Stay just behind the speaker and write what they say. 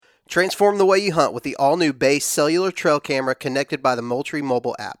Transform the way you hunt with the all-new base cellular trail camera connected by the Moultrie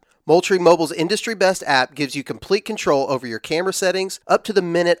mobile app. Moultrie Mobile's industry-best app gives you complete control over your camera settings,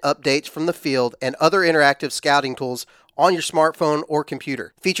 up-to-the-minute updates from the field, and other interactive scouting tools on your smartphone or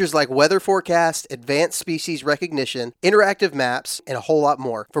computer. Features like weather forecast, advanced species recognition, interactive maps, and a whole lot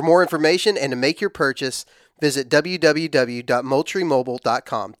more. For more information and to make your purchase, visit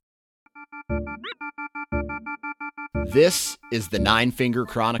www.moultriemobile.com. This is the Nine Finger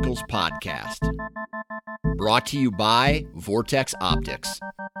Chronicles podcast, brought to you by Vortex Optics.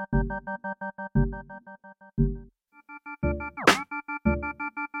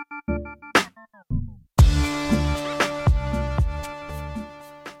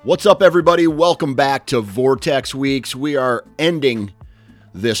 What's up, everybody? Welcome back to Vortex Weeks. We are ending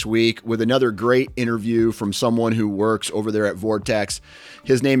this week with another great interview from someone who works over there at Vortex.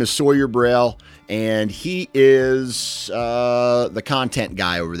 His name is Sawyer Braille, and he is the content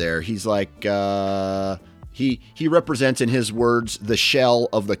guy over there. He's like... He represents, in his words, the shell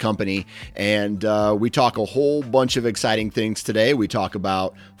of the company, and we talk a whole bunch of exciting things today. We talk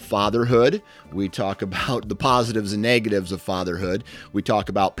about fatherhood. We talk about the positives and negatives of fatherhood. We talk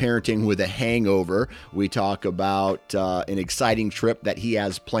about parenting with a hangover. We talk about an exciting trip that he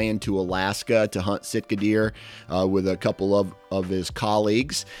has planned to Alaska to hunt Sitka deer with a couple of his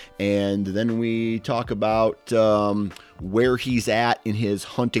colleagues, and then we talk about where he's at in his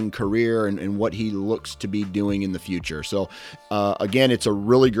hunting career and what he looks to be doing in the future. So again, it's a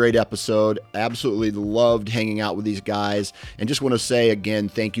really great episode. Absolutely loved hanging out with these guys, and just want to say again,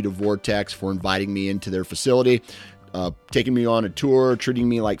 thank you to Vortex for inviting me into their facility, taking me on a tour, treating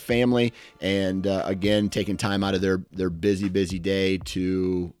me like family, and again, taking time out of their busy day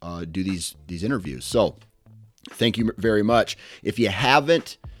to do these interviews. So thank you very much. If you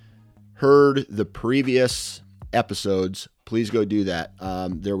haven't heard the previous episodes, please go do that.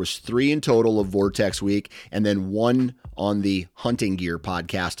 There was 3 in total of Vortex Week, and then 1 on the Hunting Gear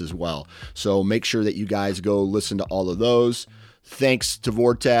podcast as well. So make sure that you guys go listen to all of those. Thanks to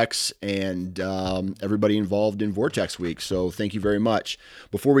Vortex and everybody involved in Vortex Week. So thank you very much.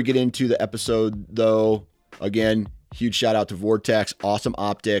 Before we get into the episode, though, again, huge shout out to Vortex. Awesome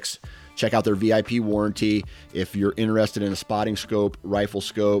optics. Check out their VIP warranty. If you're interested in a spotting scope, rifle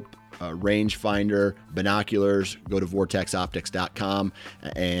scope, range finder, binoculars, go to vortexoptics.com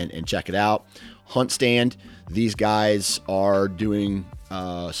and check it out. Hunt Stand, these guys are doing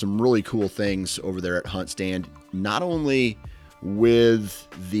some really cool things over there at Hunt Stand, not only with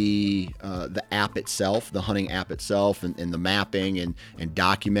the app itself, the hunting app itself, and the mapping and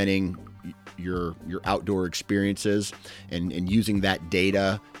documenting your outdoor experiences and using that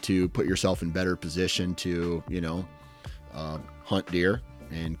data to put yourself in better position to, hunt deer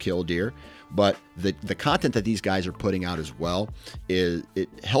and kill deer. But the content that these guys are putting out as well is it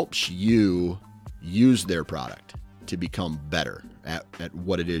helps you use their product to become better at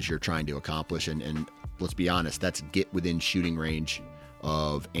what it is you're trying to accomplish. And let's be honest, that's get within shooting range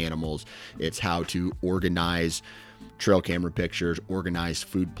of animals. It's how to organize trail camera pictures, organize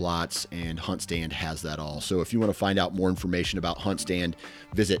food plots, and Hunt Stand has that all. So if you want to find out more information about Hunt Stand,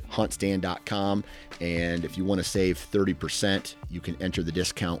 visit huntstand.com. And if you want to save 30%, you can enter the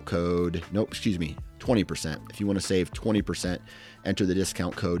discount code, 20%. If you want to save 20%, enter the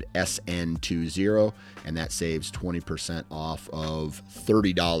discount code SN20, and that saves 20% off of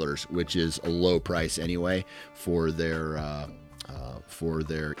 $30, which is a low price anyway for their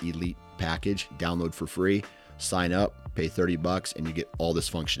elite package. Download for free. Sign up, pay $30, and you get all this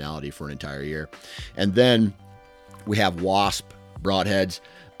functionality for an entire year. And then we have Wasp broadheads.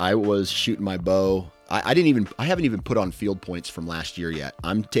 I was shooting my bow. I haven't even put on field points from last year yet.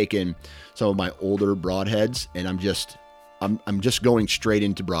 I'm taking some of my older broadheads, and I'm just going straight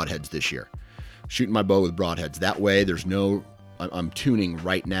into broadheads this year. Shooting my bow with broadheads. That way I'm tuning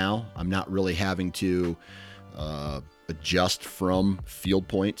right now. I'm not really having to adjust from field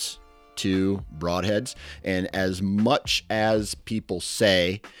points to broadheads. And as much as people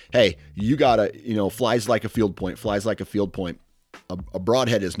say, hey, you gotta, flies like a field point, a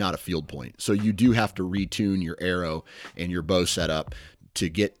broadhead is not a field point. So you do have to retune your arrow and your bow setup to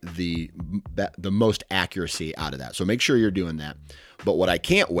get the most accuracy out of that. So make sure you're doing that. But what I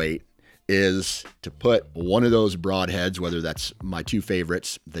can't wait is to put one of those broadheads, whether that's my 2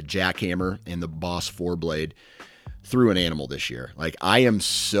 favorites, the Jackhammer and the Boss 4-blade, through an animal this year. Like, I am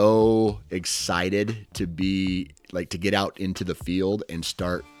so excited to get out into the field and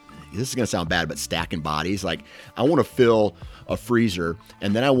start, this is going to sound bad, but stacking bodies. Like, I want to fill a freezer,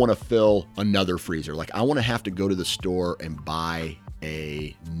 and then I want to fill another freezer. Like, I want to have to go to the store and buy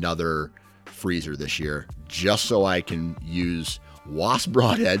another freezer this year, just so I can use wasp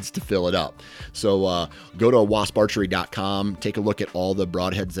broadheads to fill it up. So go to wasparchery.com, take a look at all the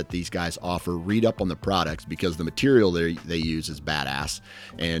broadheads that these guys offer, read up on the products, because the material they use is badass,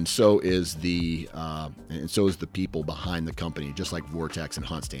 and so is the people behind the company, just like Vortex and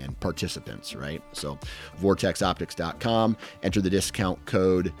HuntStand participants, right? So vortexoptics.com, enter the discount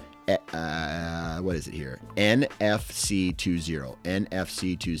code what is it here? NFC20,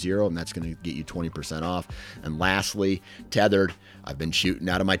 NFC20, and that's going to get you 20% off. And lastly, Tethered. I've been shooting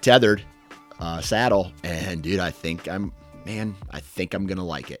out of my Tethered saddle, and dude, I think I'm going to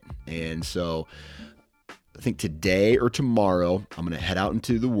like it. And so I think today or tomorrow, I'm going to head out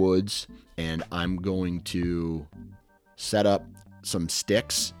into the woods, and I'm going to set up some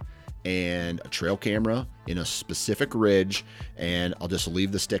sticks and a trail camera in a specific ridge, and I'll just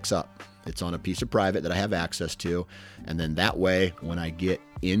leave the sticks up. It's on a piece of private that I have access to, and then that way, when I get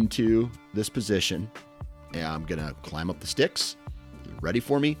into this position, I'm gonna climb up the sticks, ready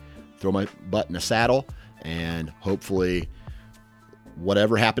for me, throw my butt in a saddle, and hopefully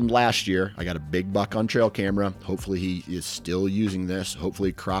whatever happened last year, I got a big buck on trail camera. Hopefully he is still using this.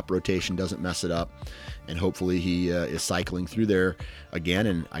 Hopefully crop rotation doesn't mess it up. And hopefully he is cycling through there again,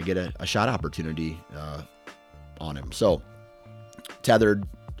 and I get a shot opportunity on him. So Tethered,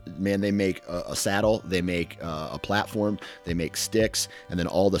 man, they make a saddle, they make a platform, they make sticks, and then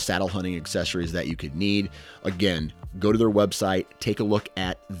all the saddle hunting accessories that you could need. Again, go to their website, take a look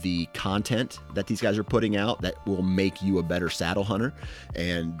at the content that these guys are putting out that will make you a better saddle hunter,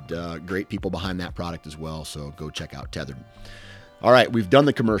 and great people behind that product as well. So go check out Tethered. All right, we've done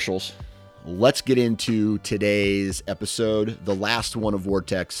the commercials. Let's get into today's episode, the last one of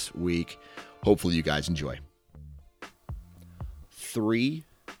Vortex Week. Hopefully you guys enjoy. 3,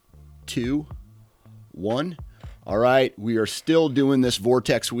 2, 1. All right, we are still doing this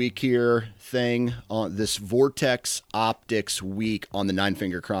Vortex Week here thing on this Vortex Optics Week on the Nine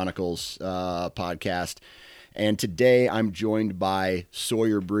Finger Chronicles podcast. And today I'm joined by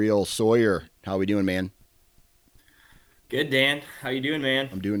Sawyer Breel. Sawyer, how are we doing, man? Good, Dan. How you doing, man?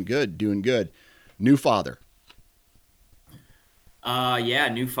 I'm doing good, New father. Yeah,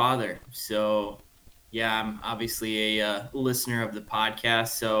 new father. So, yeah, I'm obviously a listener of the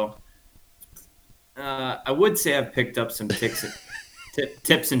podcast. So, I would say I've picked up some tips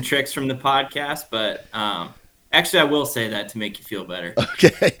and tricks from the podcast, but actually, I will say that to make you feel better.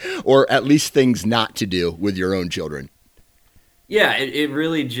 Okay, or at least things not to do with your own children. Yeah, it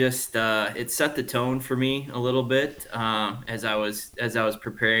really just it set the tone for me a little bit as I was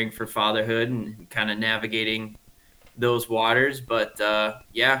preparing for fatherhood and kind of navigating those waters. But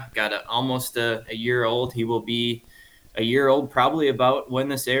yeah, got almost a year old. He will be a year old probably about when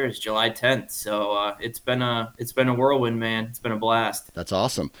this airs, July 10th. So it's been a whirlwind, man. It's been a blast. That's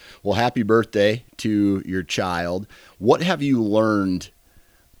awesome. Well, happy birthday to your child. What have you learned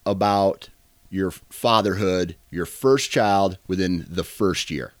about your fatherhood, your first child, within the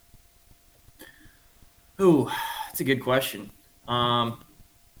first year? Ooh, that's a good question. Well,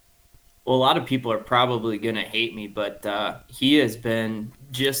 a lot of people are probably going to hate me, but he has been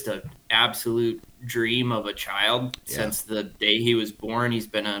just an absolute dream of a child since the day he was born. He's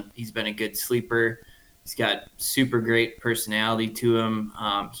been a good sleeper. He's got super great personality to him.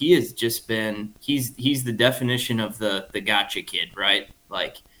 He has just been he's the definition of the gotcha kid, right?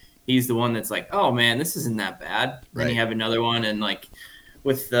 Like, he's the one that's like, oh man, this isn't that bad. Then you have another one, and like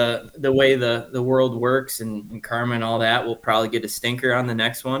with the way the world works and karma and all that, we'll probably get a stinker on the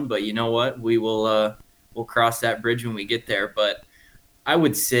next one. But you know what? We'll cross that bridge when we get there. But I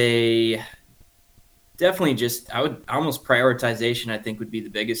would say definitely almost prioritization, I think, would be the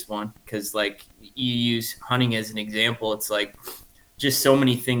biggest one, because like you use hunting as an example. It's like just so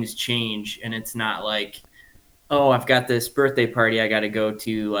many things change, and it's not like, oh, I've got this birthday party I got to go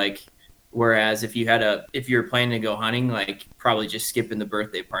to. Like, whereas if you're planning to go hunting, like probably just skipping the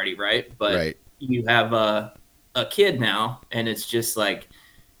birthday party, right? But you have a kid now, and it's just like,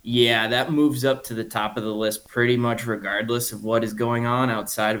 yeah, that moves up to the top of the list pretty much regardless of what is going on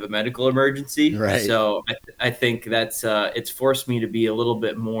outside of a medical emergency. Right. So I think that's it's forced me to be a little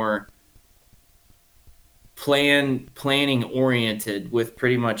bit more planning oriented with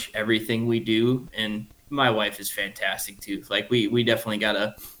pretty much everything we do. And my wife is fantastic too. Like we definitely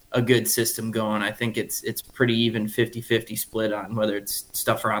got a good system going. I think it's pretty even 50-50 split on whether it's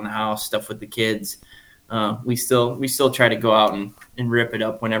stuff around the house, stuff with the kids. We still try to go out and rip it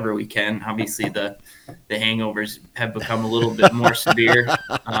up whenever we can. Obviously the hangovers have become a little bit more severe.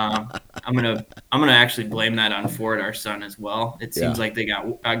 I'm gonna actually blame that on Ford, our son, as well. It seems like they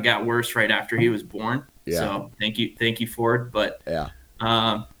got worse right after he was born. Yeah. So thank you Ford. But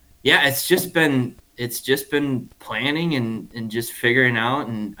yeah, it's just been it's just been planning and just figuring out.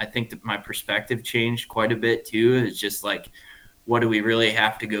 And I think that my perspective changed quite a bit too. It's just like, what do we really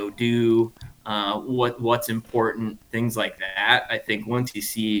have to go do? What's important, things like that. I think once you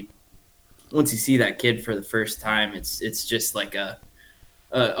see that kid for the first time, it's just like a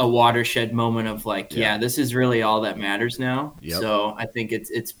watershed moment of like, yeah, this is really all that matters now. Yep. So I think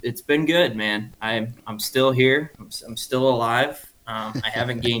it's been good, man. I'm still here. I'm still alive. I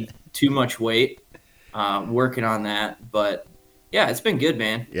haven't gained too much weight. Working on that, but yeah, it's been good,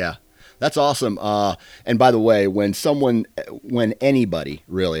 man. Yeah. That's awesome. And by the way, when anybody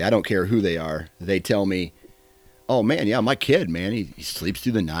really, I don't care who they are, they tell me, oh man, yeah, my kid, man, he sleeps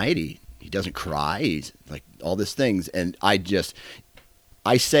through the night. He doesn't cry. He's like all these things. And I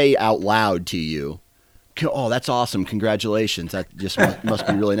say out loud to you, oh, that's awesome. Congratulations. That just must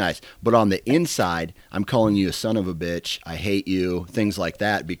be really nice. But on the inside, I'm calling you a son of a bitch. I hate you, things like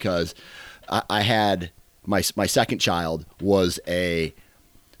that, because I had my second child was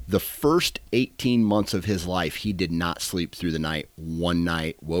the first 18 months of his life, he did not sleep through the night. One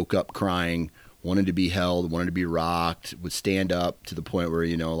night, woke up crying, wanted to be held, wanted to be rocked, would stand up to the point where,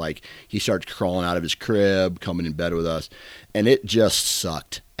 like he started crawling out of his crib, coming in bed with us. And it just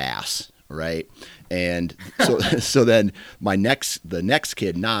sucked ass, right? And so then the next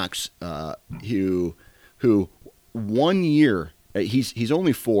kid, Knox, who 1 year, he's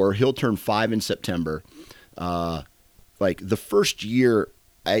only 4, he'll turn 5 in September. Like the first year,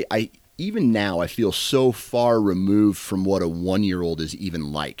 I even now I feel so far removed from what a 1-year-old is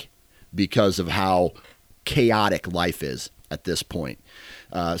even like, because of how chaotic life is at this point.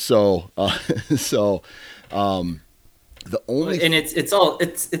 So the only and it's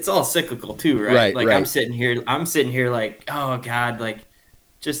all cyclical too, right? Like right. I'm sitting here like, oh God, like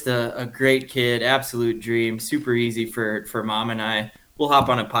just a great kid, absolute dream, super easy for mom and I. We'll hop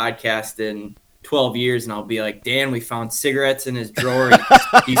on a podcast in 12 years and I'll be like, Dan, we found cigarettes in his drawer.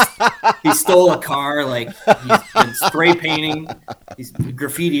 He stole a car. Like he's been spray painting. He's a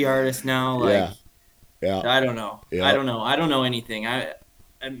graffiti artist now. Like, yeah. I don't know. Yeah. I don't know anything. I've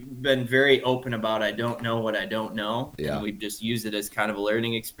been very open about I don't know what I don't know. Yeah. And we've just used it as kind of a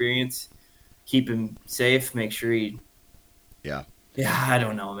learning experience. Keep him safe. Make sure he. Yeah. Yeah, I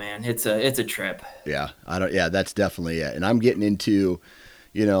don't know, man. It's a trip. Yeah, that's definitely it. And I'm getting into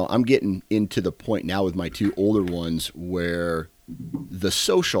the point now with my 2 older ones where the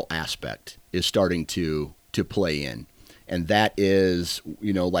social aspect is starting to play in. And that is,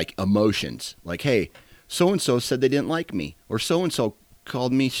 like emotions. Like, hey, so-and-so said they didn't like me, or so-and-so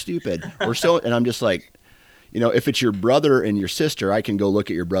called me stupid, and I'm just like, if it's your brother and your sister, I can go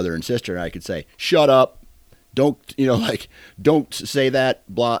look at your brother and sister and I could say, shut up. Don't say that,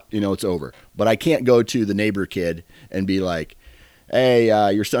 blah, it's over. But I can't go to the neighbor kid and be like, hey,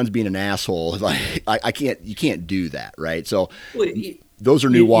 your son's being an asshole. Like, you can't do that. Right. So those are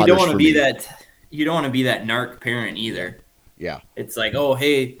new waters. You don't want to be that narc parent either. Yeah. It's like, oh,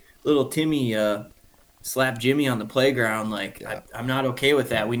 hey, little Timmy, slap Jimmy on the playground. Like, I'm not okay with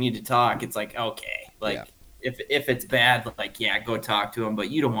that. We need to talk. It's like, okay. Like, if it's bad, like, go talk to him, but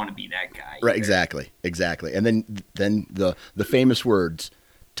you don't want to be that guy either. Right, exactly. And then the famous words,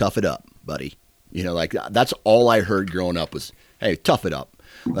 tough it up, buddy. Like that's all I heard growing up was, hey, tough it up.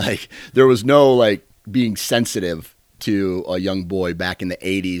 Like there was no like being sensitive to a young boy back in the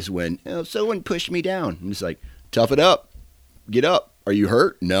 80s when someone pushed me down. I'm just like, tough it up, get up. Are you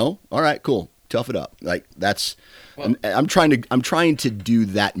hurt? No. All right, cool. Tough it up. Like that's, I'm trying to do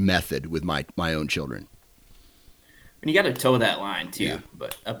that method with my own children. And you got to toe that line too. Yeah.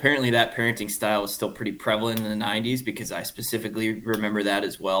 But apparently that parenting style is still pretty prevalent in the 90s because I specifically remember that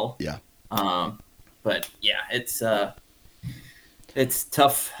as well. Yeah. But yeah, it's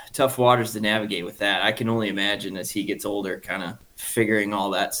tough waters to navigate with that. I can only imagine as he gets older, kind of figuring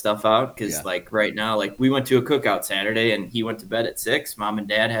all that stuff out. Cause like right now, like we went to a cookout Saturday and he went to bed at 6. Mom and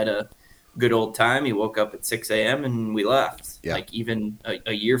dad had a good old time. He woke up at 6 a.m. and we left. Yeah. Like even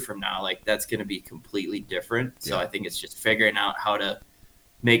a year from now, like that's going to be completely different. So I think it's just figuring out how to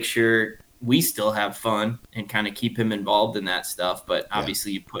make sure we still have fun and kind of keep him involved in that stuff. But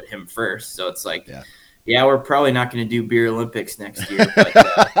obviously you put him first. So it's like, we're probably not going to do beer Olympics next year, but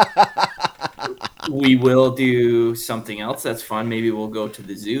we will do something else that's fun. Maybe we'll go to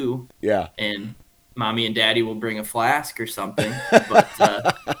the zoo. Yeah. And mommy and daddy will bring a flask or something. But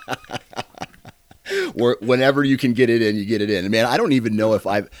whenever you can get it in, you get it in. Man, I don't even know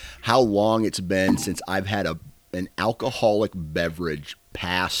how long it's been since I've had an alcoholic beverage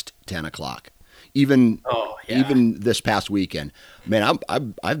past 10 o'clock. Even this past weekend, man,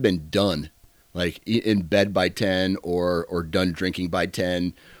 I've been done, like in bed by 10 or done drinking by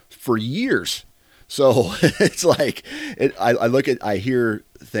 10 for years. So it's like, I hear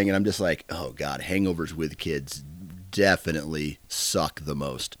thing and I'm just like, oh God, hangovers with kids definitely suck the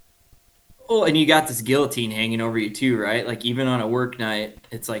most. Oh, and you got this guillotine hanging over you too, right? Like even on a work night,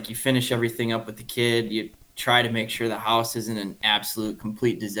 it's like you finish everything up with the kid. You try to make sure the house isn't an absolute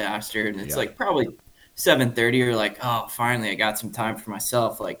complete disaster, and it's like probably 7:30. You're like, oh, finally, I got some time for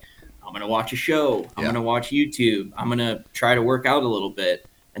myself. Like I'm gonna watch a show. I'm gonna watch YouTube. I'm gonna try to work out a little bit,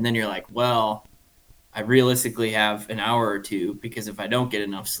 and then you're like, well, I realistically have an hour or two because if I don't get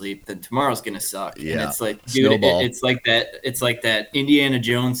enough sleep, then tomorrow's gonna suck. Yeah. And it's like, dude, it's like that. It's like that Indiana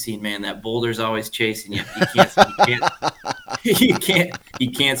Jones scene, man. That boulder's always chasing you. You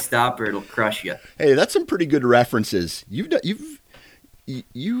can't stop or it'll crush you. Hey, that's some pretty good references. You've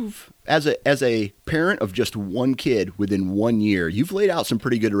as a parent of just one kid within 1 year, you've laid out some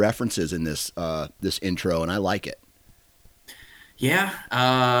pretty good references in this this intro, and I like it.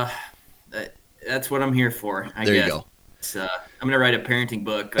 Yeah. That's what I'm here for. I there guess. You go. I'm gonna write a parenting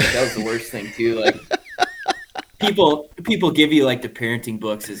book. Like that was the worst thing too. Like people give you like the parenting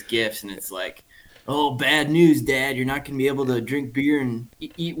books as gifts, and it's like, oh, bad news, Dad. You're not gonna be able to drink beer and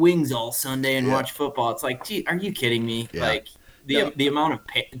eat wings all Sunday and watch football. It's like, gee, are you kidding me? Yeah. Like the amount of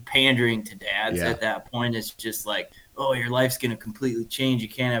pandering to dads at that point is just like, oh, your life's gonna completely change. You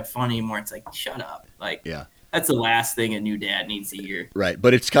can't have fun anymore. It's like, shut up. Like, that's the last thing a new dad needs to hear. Right,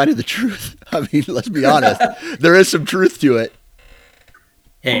 but it's kind of the truth. I mean, let's be honest. There is some truth to it.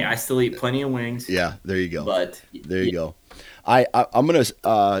 Hey, I still eat plenty of wings. Yeah, there you go. But there you go. I'm going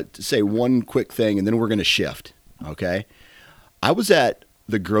to say one quick thing, and then we're going to shift, okay? I was at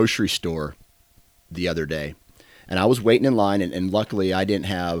the grocery store the other day, and I was waiting in line, and luckily I didn't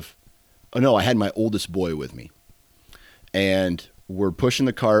have – oh, no, I had my oldest boy with me. And we're pushing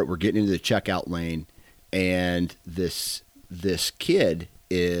the cart. We're getting into the checkout lane. And this kid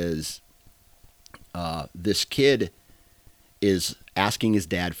is asking his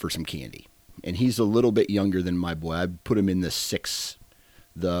dad for some candy, and he's a little bit younger than my boy. I put him in the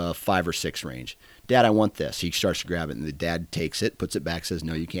 5 or 6 range. Dad, I want this. He starts to grab it, and the dad takes it, puts it back, says,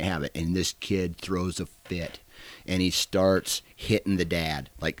 no, you can't have it. And this kid throws a fit, and he starts hitting the dad,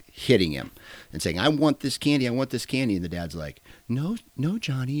 like hitting him and saying, I want this candy. I want this candy. And the dad's like, no,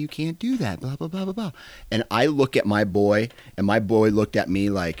 Johnny, you can't do that, blah, blah, blah, blah, blah. And I look at my boy, and my boy looked at me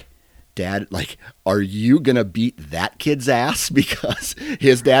like, Dad, like, are you going to beat that kid's ass because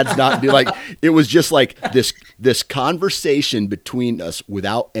his dad's not like, it was just like this conversation between us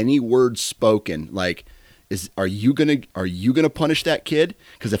without any words spoken. Like, are you going to punish that kid?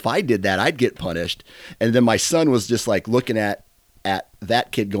 Because if I did that, I'd get punished. And then my son was just like looking at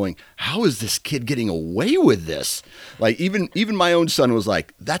that kid going, how is this kid getting away with this? Like even my own son was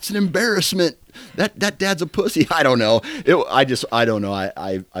like, that's an embarrassment. That dad's a pussy. I don't know. I don't know.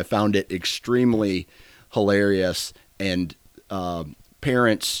 I found it extremely hilarious. And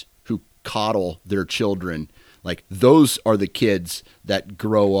parents who coddle their children, like those are the kids that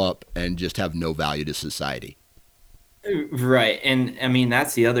grow up and just have no value to society. Right. And I mean,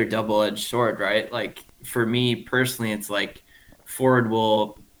 that's the other double-edged sword, right? Like for me personally, it's like,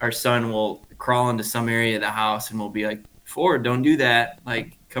 our son will crawl into some area of the house and we'll be like, Ford, don't do that.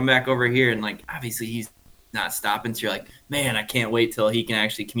 Like, come back over here. And like, obviously he's not stopping. So you're like, man, I can't wait till he can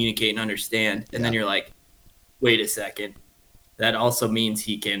actually communicate and understand. And then you're like, wait a second. That also means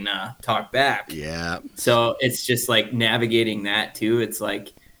he can talk back. Yeah. So it's just like navigating that too. It's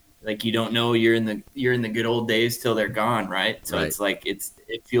like you don't know you're in the good old days till they're gone, right? So it's like it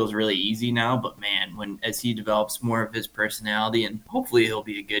feels really easy now, but man, as he develops more of his personality, and hopefully he'll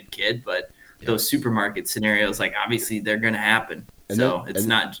be a good kid, but those supermarket scenarios, like obviously they're going to happen. And so it's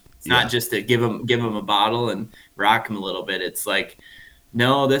not just to give him a bottle and rock him a little bit. It's like,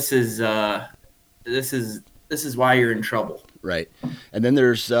 no, this is why you're in trouble. Right. And then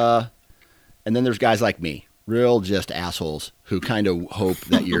there's guys like me. Real just assholes who kind of hope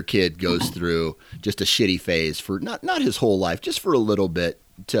that your kid goes through just a shitty phase for not his whole life, just for a little bit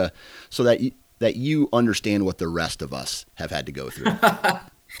so that you understand what the rest of us have had to go through.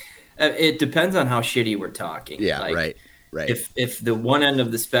 It depends on how shitty we're talking. Yeah, like, right. If the one end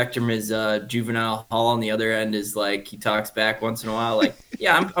of the spectrum is juvenile hall and the other end is like he talks back once in a while, like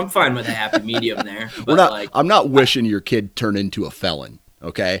I'm fine with a happy medium there. But I'm not wishing your kid turn into a felon.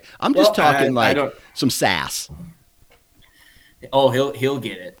 Okay, I'm just talking some sass. Oh, he'll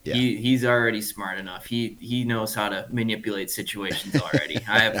get it. Yeah. He's already smart enough. He knows how to manipulate situations already.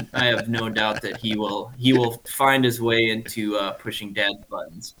 I have no doubt that he will find his way into pushing dad's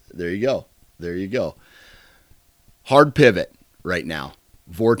buttons. There you go. Hard pivot right now.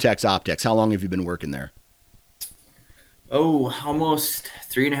 Vortex Optics. How long have you been working there? Oh, almost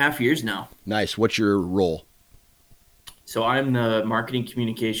 3.5 years now. Nice. What's your role? So I'm the marketing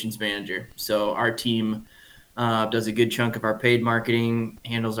communications manager. So our team does a good chunk of our paid marketing,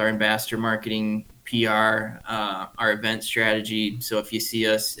 handles our ambassador marketing, PR, our event strategy. So if you see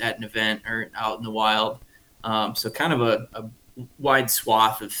us at an event or out in the wild, so kind of a wide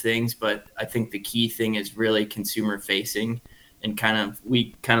swath of things. But I think the key thing is really consumer facing, and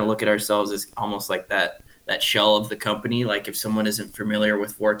we kind of look at ourselves as almost like that shell of the company. Like if someone isn't familiar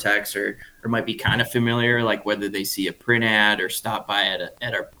with Vortex or might be kind of familiar, like whether they see a print ad or stop by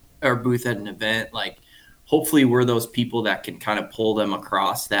at our booth at an event, like hopefully we're those people that can kind of pull them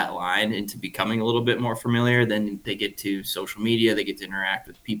across that line into becoming a little bit more familiar. Then they get to social media, they get to interact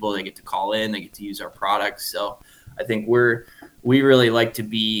with people, they get to call in, they get to use our products. So I think we really like to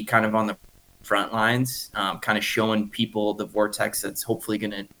be kind of on the front lines, kind of showing people the Vortex that's hopefully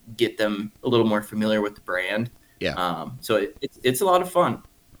going to get them a little more familiar with the brand. Yeah. So it's a lot of fun.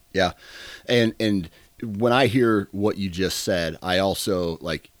 Yeah. And when I hear what you just said, I also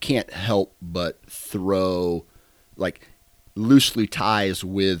like can't help but throw like loosely ties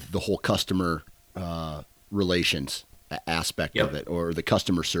with the whole customer relations aspect of Yep. it, or the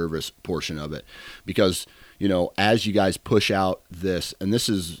customer service portion of it, because as you guys push out this, and this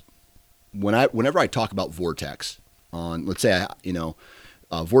is whenever I talk about Vortex on, let's say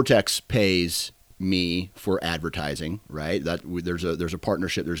Vortex pays me for advertising, right? That there's a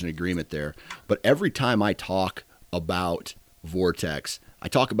partnership, there's an agreement there. But every time I talk about Vortex, I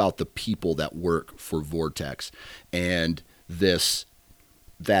talk about the people that work for Vortex, and this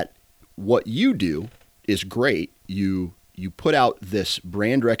that what you do is great. You put out this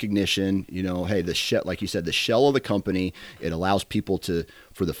brand recognition, hey, the shell, like you said, the shell of the company. It allows people to,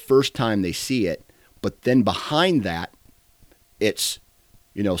 for the first time they see it, but then behind that, it's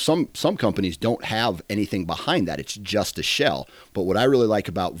some companies don't have anything behind that. It's just a shell. But what I really like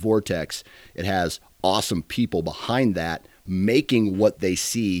about Vortex, it has awesome people behind that making what they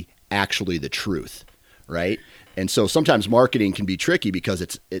see actually the truth, right? And so sometimes marketing can be tricky because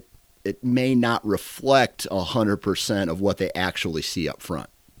it may not reflect 100% of what they actually see up front.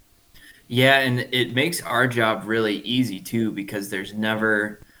 Yeah, and it makes our job really easy too, because there's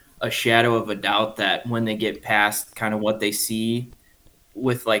never a shadow of a doubt that when they get past kind of what they see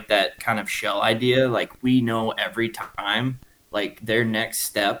with like that kind of shell idea, like we know every time like their next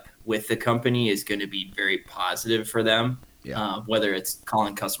step with the company is going to be very positive for them. Yeah. Whether it's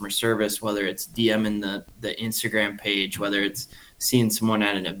calling customer service, whether it's DMing the Instagram page, whether it's seeing someone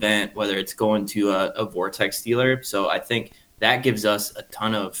at an event, whether it's going to a Vortex dealer. So I think that gives us a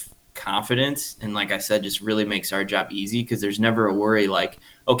ton of confidence, and like I said, just really makes our job easy, because there's never a worry like,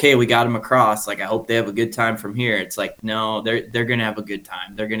 okay, we got them across, like I hope they have a good time from here. It's like, no, they're gonna have a good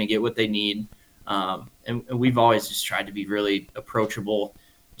time, they're gonna get what they need. And we've always just tried to be really approachable,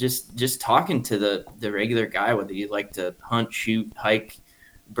 just talking to the regular guy, whether you like to hunt, shoot, hike,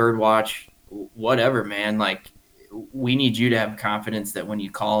 bird watch, whatever, man. Like we need you to have confidence that when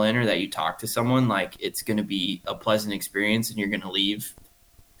you call in or that you talk to someone, like it's going to be a pleasant experience and you're going to leave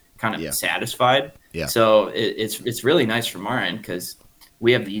kind of Yeah. satisfied. Yeah. So it's really nice from our end, because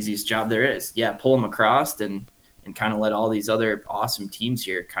we have the easiest job there is. Yeah, pull them across and kind of let all these other awesome teams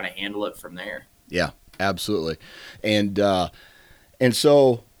here kind of handle it from there. Yeah, absolutely. And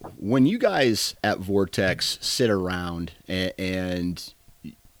so when you guys at Vortex sit around and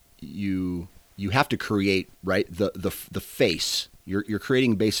you have to create, right, the face. You're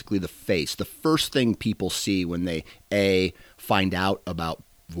creating basically the face. The first thing people see when they find out about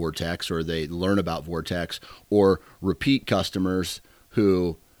Vortex, or they learn about Vortex, or repeat customers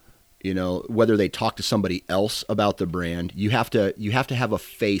who, whether they talk to somebody else about the brand, you have to have a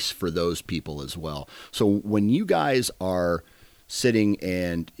face for those people as well. So when you guys are sitting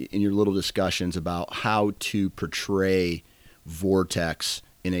and in your little discussions about how to portray Vortex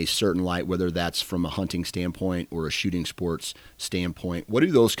in a certain light, whether that's from a hunting standpoint or a shooting sports standpoint, what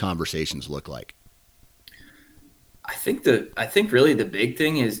do those conversations look like? I think really the big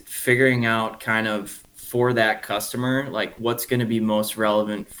thing is figuring out kind of for that customer, like what's going to be most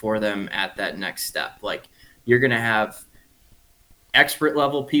relevant for them at that next step. Like you're going to have expert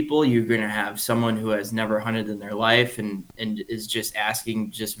level people, you're going to have someone who has never hunted in their life and is just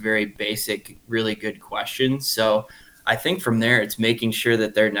asking just very basic, really good questions. So I think from there, it's making sure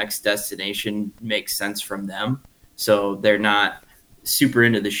that their next destination makes sense from them. So they're not super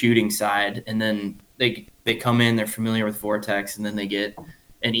into the shooting side, and then they come in, they're familiar with Vortex, and then they get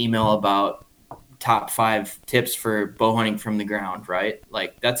an email about top 5 tips for bow hunting from the ground, right?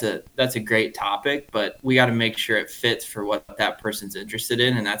 Like that's a great topic, but we got to make sure it fits for what that person's interested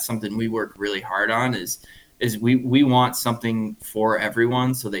in. And that's something we work really hard on, is is we want something for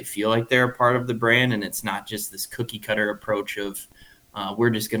everyone so they feel like they're a part of the brand, and it's not just this cookie cutter approach of we're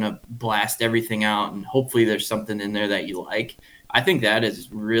just going to blast everything out and hopefully there's something in there that you like. I think that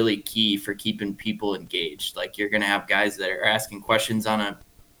is really key for keeping people engaged. Like, you're going to have guys that are asking questions on a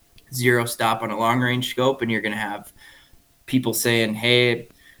zero stop on a long range scope, and you're going to have people saying, hey,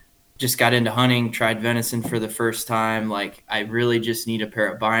 just got into hunting, tried venison for the first time. Like, I really just need a pair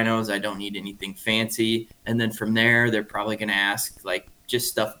of binos. I don't need anything fancy. And then from there, they're probably going to ask like just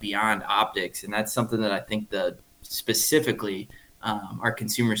stuff beyond optics. And that's something that I think specifically our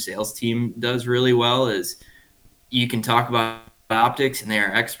consumer sales team does really well. Is you can talk about optics and they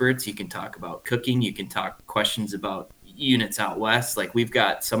are experts. You can talk about cooking. You can talk questions about units out west. Like, we've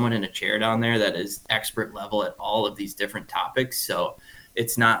got someone in a chair down there that is expert level at all of these different topics. So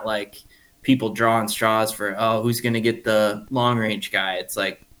it's not like people drawing straws for, oh, who's going to get the long range guy. It's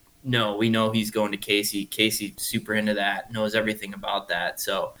like, no, we know he's going to Casey. Casey's super into that, knows everything about that.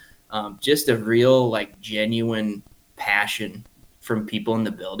 So just a real like genuine passion from people in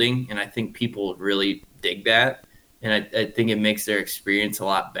the building. And I think people really dig that. And I think it makes their experience a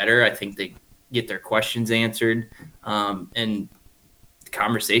lot better. I think they get their questions answered. And the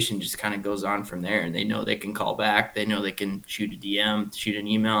conversation just kind of goes on from there. And they know they can call back. They know they can shoot a DM, shoot an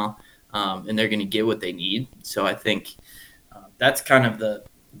email, and they're going to get what they need. So I think that's kind of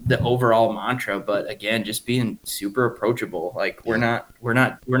the overall mantra. But again, just being super approachable. Like, we're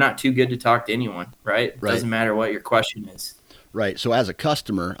not too good to talk to anyone, right? It doesn't matter what your question is. Right. So as a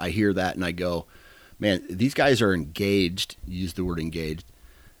customer, I hear that and I go, man, these guys are engaged, use the word engaged,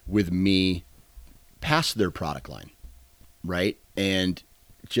 with me past their product line, right? And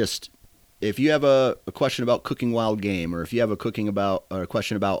just, if you have a question about cooking wild game, or if you have a question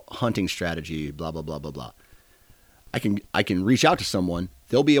about hunting strategy, blah, blah, blah, blah, blah, I can reach out to someone.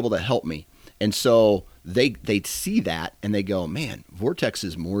 They'll be able to help me. And so they see that and they go, man, Vortex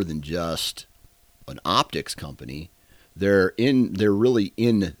is more than just an optics company. They're really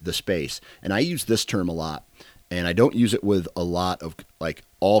in the space. And I use this term a lot, and I don't use it with a lot of like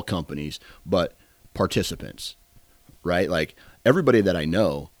all companies, but participants, right? Like, everybody that I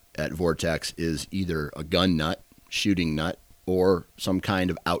know at Vortex is either a gun nut, shooting nut, or some kind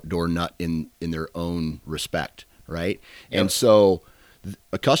of outdoor nut in their own respect, right? Yep. And so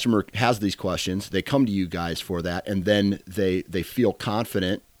a customer has these questions, they come to you guys for that, and then they feel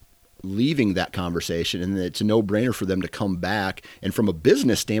confident leaving that conversation, and it's a no-brainer for them to come back. And from a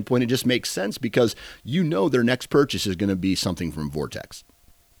business standpoint, it just makes sense because their next purchase is going to be something from Vortex.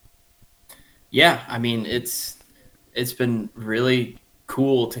 Yeah, I mean, it's been really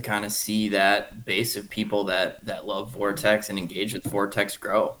cool to kind of see that base of people that love Vortex and engage with Vortex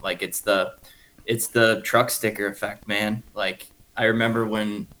grow. Like, it's the truck sticker effect, man. Like, I remember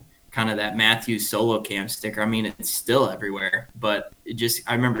when kind of that Matthews solo cam sticker, I mean, it's still everywhere, but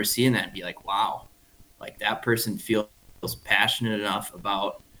I remember seeing that and be like, wow, like, that person feels passionate enough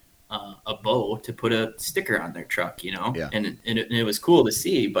about a bow to put a sticker on their truck, Yeah. And it was cool to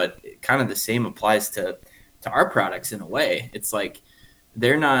see, but kind of the same applies to our products in a way. It's like,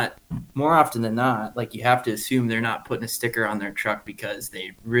 they're not, more often than not, like, you have to assume they're not putting a sticker on their truck because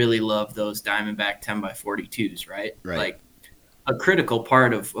they really love those Diamondback 10x42s, right? Like, a critical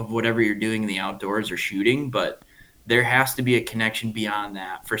part of whatever you're doing in the outdoors or shooting, but there has to be a connection beyond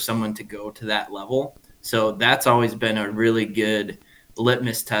that for someone to go to that level. So that's always been a really good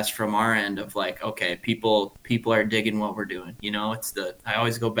litmus test from our end of like, okay, people are digging what we're doing. I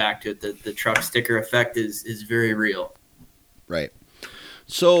always go back to it. The truck sticker effect is very real. Right.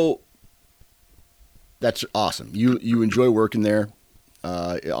 So that's awesome. You enjoy working there.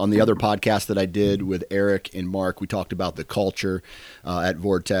 On the other podcast that I did with Eric and Mark, we talked about the culture at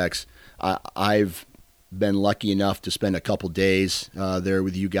Vortex. I've been lucky enough to spend a couple days there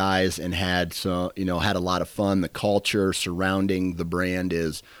with you guys and had a lot of fun. The culture surrounding the brand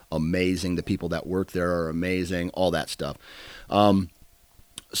is amazing. The people that work there are amazing, all that stuff.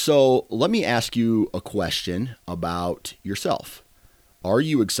 So let me ask you a question about yourself. Are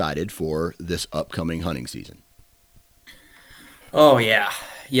you excited for this upcoming hunting season? Oh, yeah.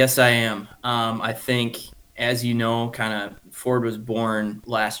 Yes, I am. I think, as you know, kind of Ford was born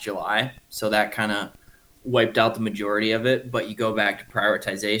last July, so that kind of wiped out the majority of it. But you go back to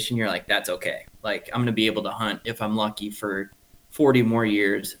prioritization, you're like, that's okay. Like, I'm going to be able to hunt, if I'm lucky, for 40 more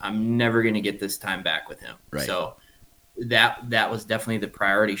years. I'm never going to get this time back with him. Right. So that was definitely the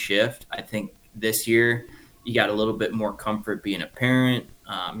priority shift. I think this year you got a little bit more comfort being a parent.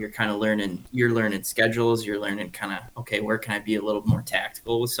 You're kind of learning schedules. You're learning kind of, okay, where can I be a little more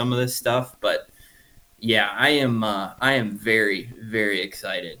tactical with some of this stuff? But yeah, I am very, very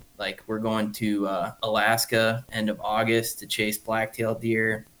excited. Like we're going to Alaska end of August to chase black-tailed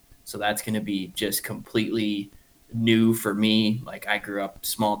deer. So that's going to be just completely new for me. Like I grew up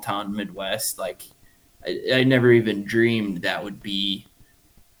small town Midwest. Like I never even dreamed that would be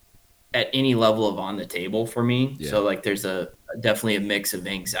at any level of on the table for me. Yeah. So like there's definitely a mix of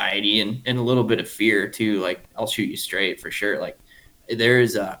anxiety and a little bit of fear too. Like I'll shoot you straight for sure. Like there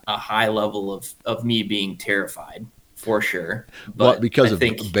is a high level of me being terrified for sure. But what, because I of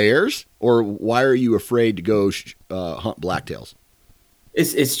think bears, or why are you afraid to go hunt blacktails?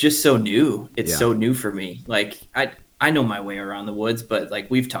 it's just so new. It's Yeah. so new for me. Like I know my way around the woods, but like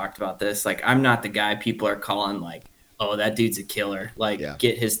we've talked about this, like I'm not the guy people are calling like, oh, that dude's a killer. Like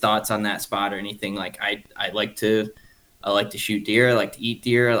get his thoughts on that spot or anything. Like I like to shoot deer. I like to eat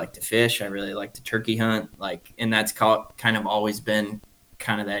deer. I like to fish. I really like to turkey hunt. Like, and that's kind of always been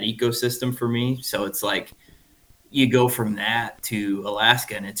kind of that ecosystem for me. So it's like you go from that to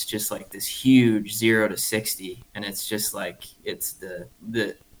Alaska and it's just like this huge 0 to 60. And it's just like, it's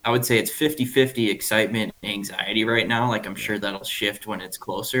I would say it's 50-50 excitement and anxiety right now. Like I'm sure that'll shift when it's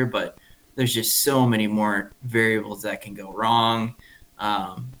closer, but there's just so many more variables that can go wrong.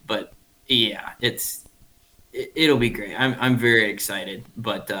 But yeah, it'll be great. I'm very excited,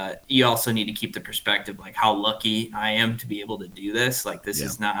 but you also need to keep the perspective, like how lucky I am to be able to do this. Like this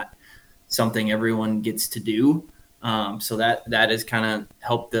is not something everyone gets to do. So that has kind of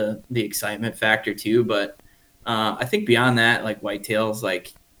helped the excitement factor too. But I think beyond that, like whitetails,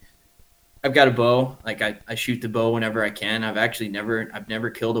 like I've got a bow. Like I shoot the bow whenever I can. I've never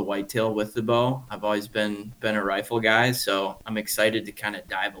killed a whitetail with the bow. I've always been a rifle guy. So I'm excited to kind of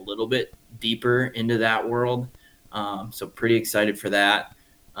dive a little bit deeper into that world. So pretty excited for that.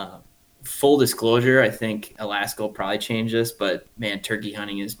 Full disclosure, I think Alaska will probably change this, but man, turkey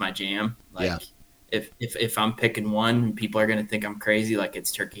hunting is my jam. Like if I'm picking one, people are going to think I'm crazy. Like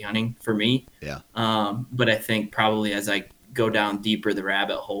it's turkey hunting for me. Yeah. But I think probably as I go down deeper the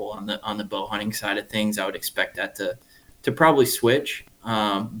rabbit hole on the bow hunting side of things, I would expect that to probably switch.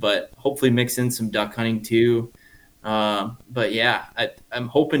 But hopefully mix in some duck hunting too. But yeah, I'm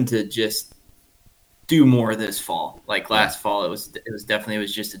hoping to just do more this fall. Like last fall, it was definitely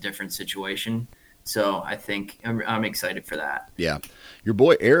just a different situation. So I think I'm excited for that. Yeah. Your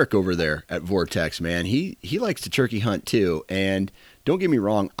boy Eric over there at Vortex, man, he likes to turkey hunt too. And don't get me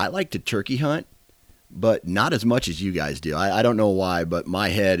wrong, I like to turkey hunt, but not as much as you guys do. I don't know why, but my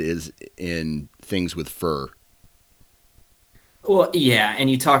head is in things with fur. Well, yeah, and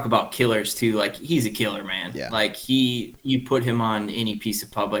you talk about killers too. Like he's a killer, man. Yeah. Like you put him on any piece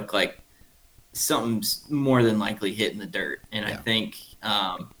of public, like something's more than likely hitting the dirt. And I think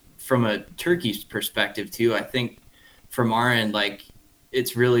from a turkey's perspective too, I think from our end, like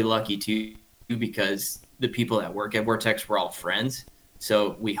it's really lucky too because the people that work at Vortex, we're all friends.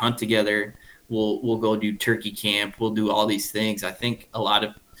 So we hunt together. We'll go do turkey camp. We'll do all these things. I think a lot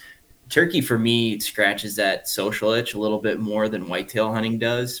of turkey for me scratches that social itch a little bit more than whitetail hunting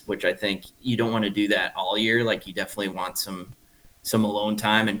does, which I think you don't want to do that all year. Like you definitely want some alone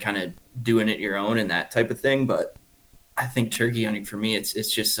time and kind of doing it your own and that type of thing. But I think turkey hunting for me, it's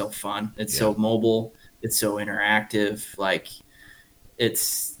just so fun. It's so mobile. It's so interactive. Like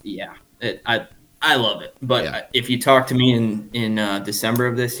I love it. But if you talk to me in December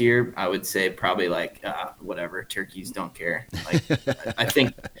of this year, I would say probably like whatever, turkeys don't care. Like I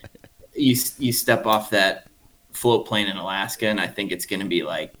think you step off that float plane in Alaska, and I think it's going to be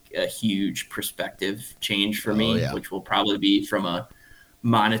like a huge perspective change for me, which will probably be from a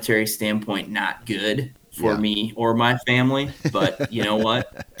monetary standpoint not good for me or my family. But you know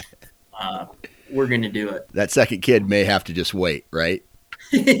what? We're going to do it. That second kid may have to just wait, right?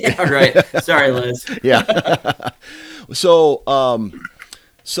 Yeah, right. Sorry, Liz. Yeah. So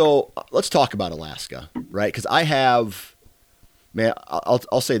let's talk about Alaska, right? Because I have, man,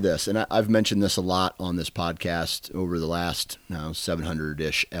 I'll say this, and I've mentioned this a lot on this podcast over the last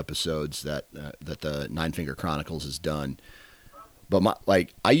 700-ish episodes that the Nine Finger Chronicles has done. But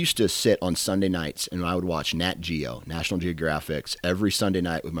I used to sit on Sunday nights and I would watch Nat Geo, National Geographics, every Sunday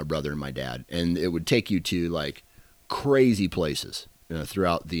night with my brother and my dad, and it would take you to like crazy places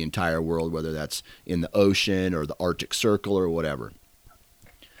throughout the entire world, whether that's in the ocean or the Arctic Circle or whatever.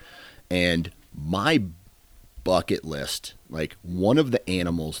 And my bucket list, like one of the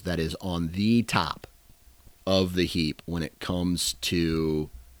animals that is on the top of the heap when it comes to,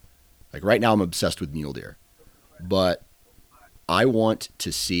 like right now I'm obsessed with mule deer, but I want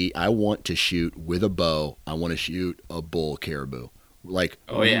to shoot with a bow. I want to shoot a bull caribou like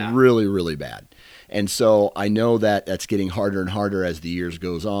Oh, yeah. really, really bad. And so I know that that's getting harder and harder as the years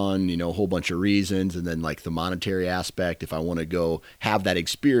goes on, you know, a whole bunch of reasons. And then like the monetary aspect, if I want to go have that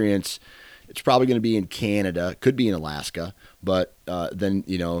experience, it's probably going to be in Canada, could be in Alaska, but then,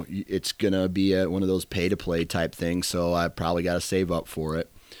 you know, it's going to be one of those pay to play type things. So I probably got to save up for it.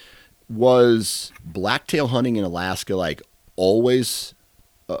 Was blacktail hunting in Alaska like always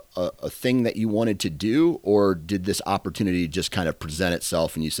a thing that you wanted to do, or did this opportunity just kind of present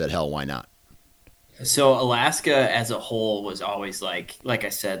itself and you said, hell, why not? So Alaska as a whole was always like I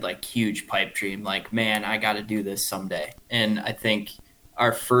said, like huge pipe dream. Like, man, I got to do this someday. And I think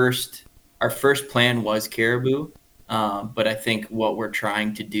our first our first plan was caribou, but I think what we're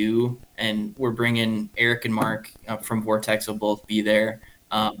trying to do, and we're bringing Eric and Mark from Vortex will both be there.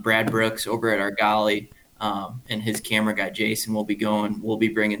 Brad Brooks over at Argali, and his camera guy Jason will be going. We'll be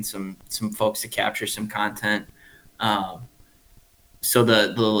bringing some folks to capture some content. Um, so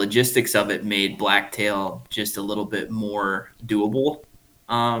the logistics of it made blacktail just a little bit more doable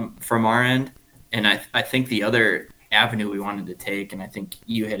from our end. And I think the other avenue we wanted to take, and I think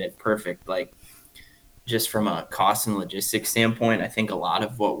you hit it perfect, like just from a cost and logistics standpoint, I think a lot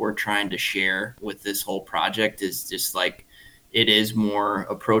of what we're trying to share with this whole project is just like it is more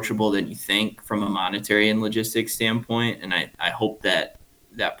approachable than you think from a monetary and logistics standpoint. And I hope that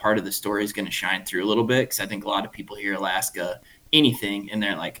that part of the story is going to shine through a little bit, because I think a lot of people hear Alaska anything and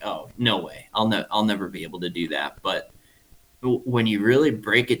they're like, oh, no way, I'll never be able to do that. But when you really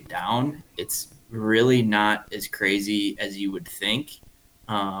break it down, it's really not as crazy as you would think.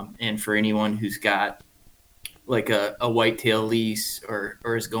 And for anyone who's got like a whitetail lease or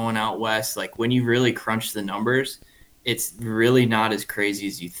is going out west, like when you really crunch the numbers, it's really not as crazy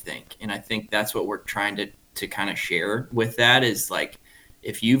as you think. And I think that's what we're trying to kind of share with that is like,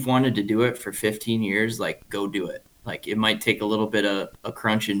 if you've wanted to do it for 15 years, like go do it. Like it might take a little bit of a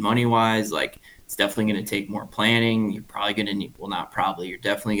crunch in money wise. Like it's definitely going to take more planning. You're probably going to need, well, not probably, you're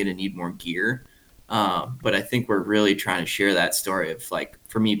definitely going to need more gear. But I think we're really trying to share that story of like,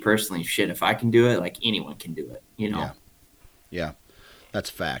 for me personally, shit, if I can do it, like anyone can do it, you know? Yeah. Yeah, that's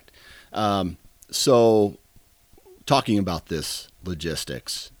a fact. So talking about this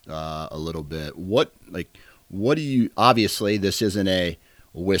logistics a little bit, what do you, obviously this isn't a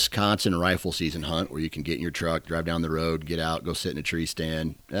Wisconsin rifle season hunt where you can get in your truck, drive down the road, get out, go sit in a tree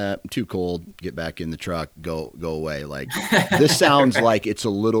stand, too cold, get back in the truck, go away. Like this sounds like it's a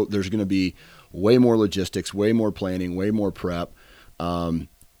little, there's going to be way more logistics, way more planning, way more prep.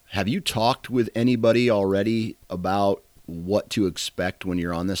 Have you talked with anybody already about what to expect when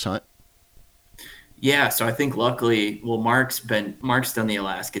you're on this hunt? Yeah, so I think luckily, well, Mark's done the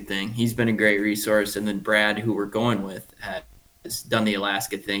Alaska thing. He's been a great resource, and then Brad, who we're going with, has done the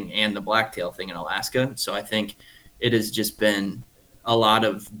Alaska thing and the blacktail thing in Alaska. So I think it has just been a lot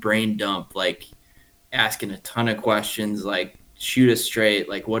of brain dump, like asking a ton of questions, like shoot us straight,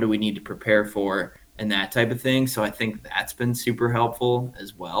 like what do we need to prepare for, and that type of thing. So I think that's been super helpful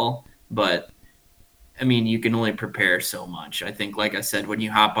as well. But I mean, you can only prepare so much. I think, like I said, when you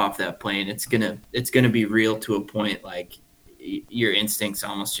hop off that plane, it's gonna be real to a point. Like your instincts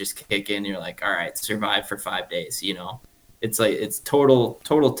almost just kick in. You're like, all right, survive for 5 days. You know, it's like it's total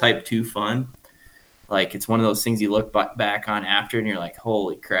type 2 fun. Like it's one of those things you look back on after, and you're like,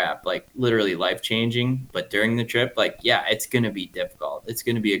 holy crap, like literally life changing. But during the trip, like yeah, it's gonna be difficult. It's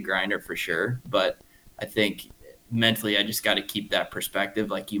gonna be a grinder for sure. But I think mentally I just got to keep that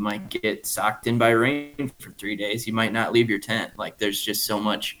perspective. Like you might get socked in by rain for 3 days. You might not leave your tent. Like there's just so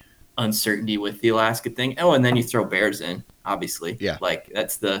much uncertainty with the Alaska thing. Oh, and then you throw bears in, obviously. Yeah. Like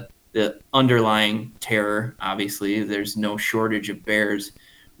that's the underlying terror. Obviously there's no shortage of bears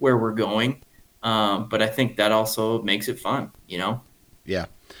where we're going. But I think that also makes it fun, you know? Yeah,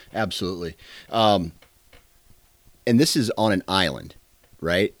 absolutely. And this is on an island,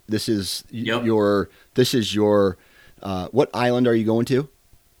 right? This is Yep. your what island are you going to?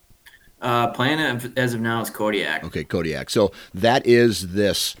 Plan as of now is Kodiak. Okay, Kodiak. So that is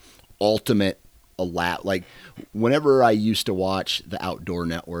this ultimate like whenever I used to watch the Outdoor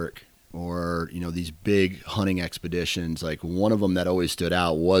Network or, you know, these big hunting expeditions, like one of them that always stood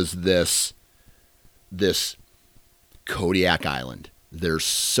out was this Kodiak Island. There's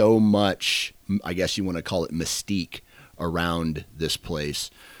so much, I guess you want to call it mystique around this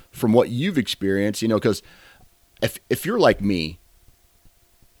place. From what you've experienced, you know, because if you're like me,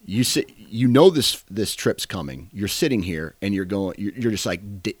 you know this trip's coming. You're sitting here and you're just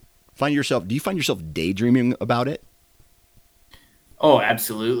like do you find yourself daydreaming about it? Oh,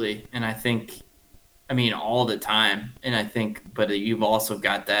 absolutely. And I think, I mean, all the time. And I think, but you've also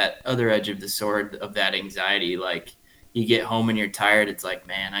got that other edge of the sword of that anxiety. Like you get home and you're tired. It's like,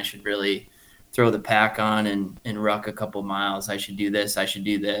 man, I should really throw the pack on and ruck a couple miles. I should do this. I should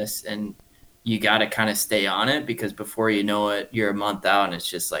do this. And you got to kind of stay on it, because before you know it, you're a month out and it's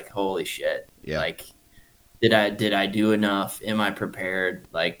just like, holy shit. Yeah. Like, did I do enough? Am I prepared?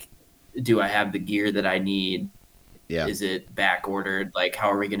 Like, do I have the gear that I need? Yeah. Is it back ordered? Like, how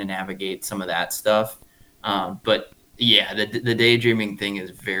are we going to navigate some of that stuff? But yeah, the daydreaming thing is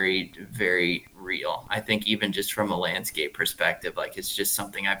very, very real. I think even just from a landscape perspective, like, it's just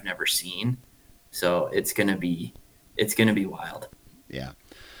something I've never seen. So it's going to be wild. Yeah.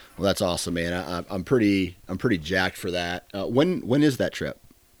 Well, that's awesome, man. I'm pretty jacked for that. When is that trip?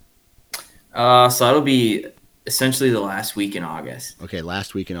 So that'll be essentially the last week in August. Okay.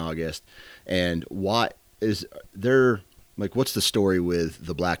 Last week in August. And what is there, like, what's the story with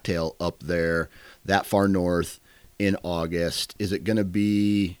the blacktail up there that far north in August? Is it going to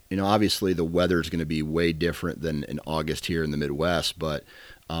be, obviously the weather is going to be way different than in August here in the Midwest, but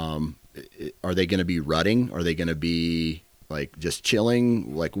are they going to be rutting? Are they going to be like just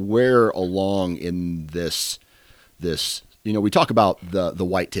chilling? Like, where along in this, we talk about the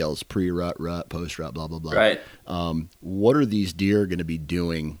whitetails, pre-rut, rut, post-rut, blah, blah, blah. Right. What are these deer going to be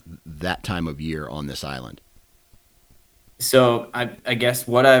doing that time of year on this island? So I guess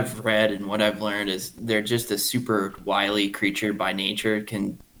what I've read and what I've learned is they're just a super wily creature by nature,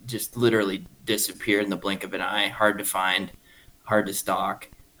 can just literally disappear in the blink of an eye, hard to find, hard to stalk.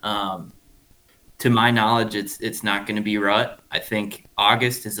 To my knowledge, it's not going to be rut. I think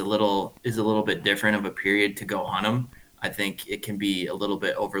August is a little bit different of a period to go hunt them. I think it can be a little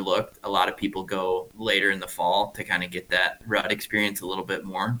bit overlooked. A lot of people go later in the fall to kind of get that rut experience a little bit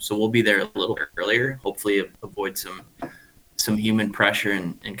more. So we'll be there a little bit earlier, hopefully avoid some human pressure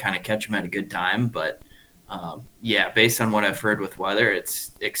and kind of catch them at a good time. But yeah, based on what I've heard with weather,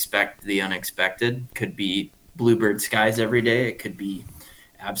 it's expect the unexpected. Could be bluebird skies every day. It could be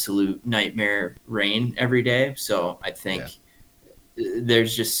absolute nightmare rain every day. So I think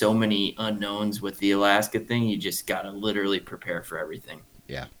there's just so many unknowns with the Alaska thing. You just got to literally prepare for everything.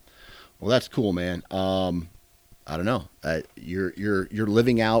 Yeah. Well, that's cool, man. I don't know. You're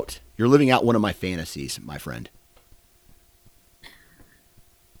living out one of my fantasies, my friend.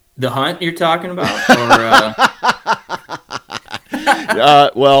 The hunt you're talking about? Or,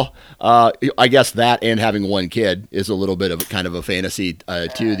 well, I guess that and having one kid is a little bit of kind of a fantasy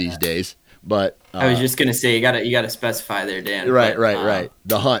too these days. But I was just gonna say you gotta specify there, Dan. Right, but, right.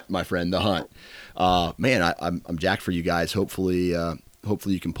 The hunt, my friend, the hunt. Man, I'm jacked for you guys. Hopefully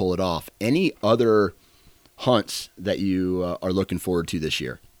you can pull it off. Any other hunts that you are looking forward to this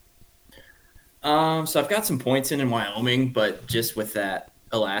year? So I've got some points in Wyoming, but just with that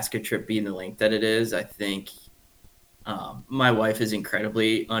Alaska trip being the length that it is, I think my wife is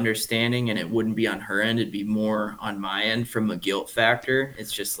incredibly understanding, and it wouldn't be on her end. It'd be more on my end from a guilt factor.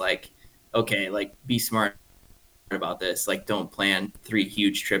 It's just like, okay, like, be smart about this. Like, don't plan 3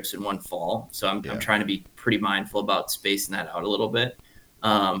 huge trips in one fall. So I'm trying to be pretty mindful about spacing that out a little bit.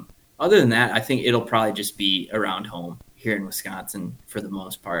 Other than that, I think it'll probably just be around home here in Wisconsin for the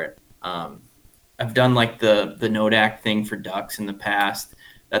most part. I've done like the Nodak thing for ducks in the past.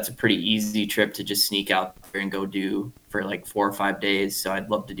 That's a pretty easy trip to just sneak out there and go do for like 4 or 5 days. So I'd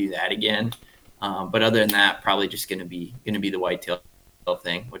love to do that again. But other than that, probably just going to be the whitetail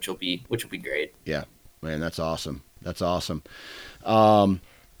thing, which will be great. Yeah, man, that's awesome.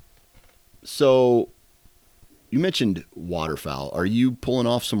 So you mentioned waterfowl. Are you pulling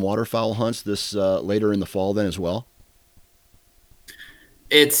off some waterfowl hunts this later in the fall then as well?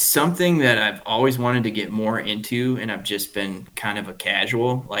 It's something that I've always wanted to get more into, and I've just been kind of a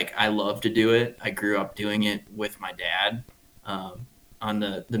casual. Like, I love to do it. I grew up doing it with my dad on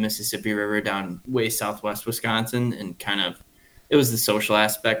the Mississippi River down way southwest Wisconsin, and kind of it was the social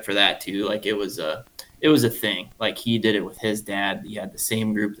aspect for that too. Like, it was a thing. Like, he did it with his dad. He had the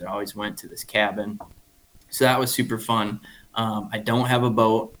same group that always went to this cabin, so that was super fun. I don't have a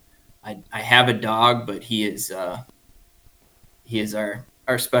boat. I have a dog, but he is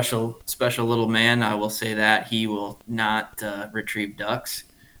our special little man. I will say that he will not retrieve ducks.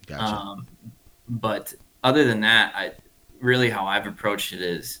 Gotcha. But other than that, how I've approached it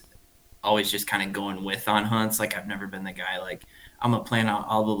is always just kind of going with on hunts. Like, I've never been the guy like, I'm gonna plan out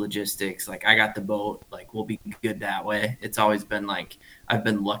all the logistics. Like, I got the boat, like, we'll be good that way. It's always been like, I've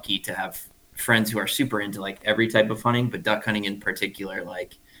been lucky to have friends who are super into like every type of hunting, but duck hunting in particular.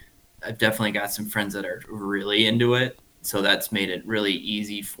 Like, I've definitely got some friends that are really into it. So that's made it really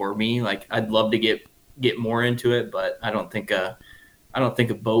easy for me. Like, I'd love to get more into it, but I don't think a I don't think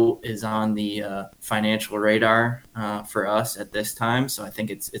a boat is on the financial radar for us at this time. So I think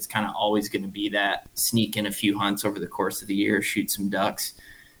it's kind of always going to be that sneak in a few hunts over the course of the year, shoot some ducks,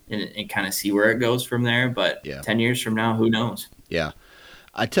 and kind of see where it goes from there. But Yeah. 10 years from now, who knows? Yeah.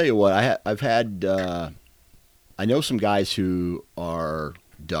 I tell you what, I've had, I know some guys who are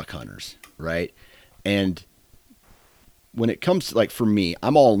duck hunters, right? And when it comes to, like, for me,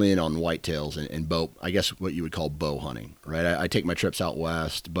 I'm all in on whitetails and bow, I guess what you would call bow hunting, right? I take my trips out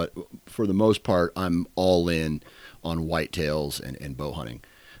west, but for the most part, I'm all in on whitetails and bow hunting.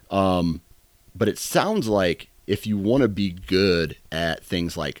 But it sounds like if you want to be good at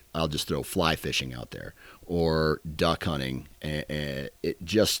things like, I'll just throw fly fishing out there or duck hunting, and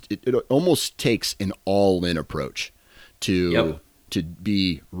it almost takes an all in approach to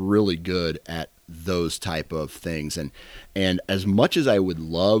be really good at those type of things. And as much as I would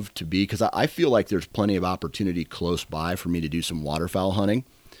love to be, because I feel like there's plenty of opportunity close by for me to do some waterfowl hunting,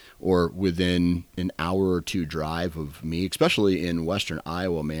 or within an hour or two drive of me, especially in western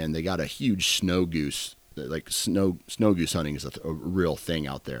Iowa, man, they got a huge snow goose. Like snow goose hunting is a real thing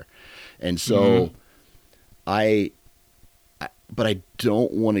out there. And so but I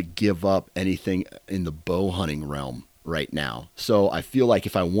don't want to give up anything in the bow hunting realm right now. So I feel like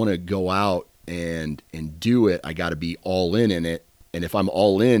if I want to go out and do it, I got to be all in it. And if I'm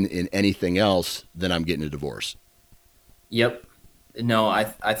all in anything else, then I'm getting a divorce. Yep. No,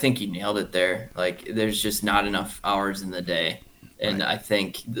 I think you nailed it there. Like, there's just not enough hours in the day. And Right. I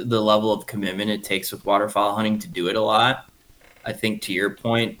think the level of commitment it takes with waterfowl hunting to do it a lot, I think to your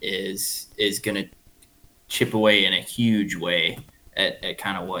point is going to chip away in a huge way at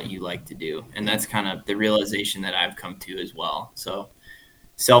kind of what you like to do. And that's kind of the realization that I've come to as well. So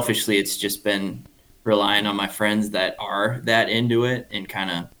selfishly, it's just been relying on my friends that are that into it and kind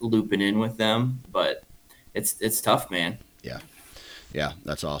of looping in with them. But it's tough, man. Yeah. Yeah.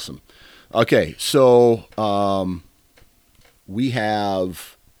 That's awesome. Okay. So, we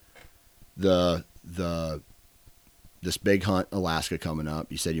have this big hunt Alaska coming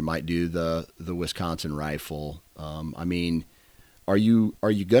up. You said you might do the Wisconsin rifle. I mean, are you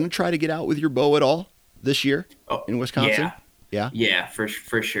going to try to get out with your bow at all this year in Wisconsin? Yeah, for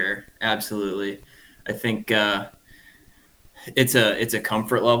sure, absolutely. I think it's a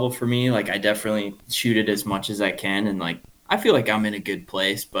comfort level for me. Like, I definitely shoot it as much as I can, and like I feel like I'm in a good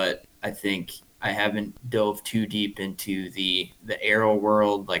place. But I think I haven't dove too deep into the arrow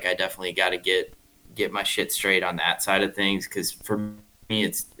world. Like, I definitely got to get my shit straight on that side of things, because for me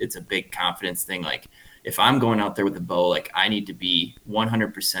it's a big confidence thing. Like, if I'm going out there with a bow, like, I need to be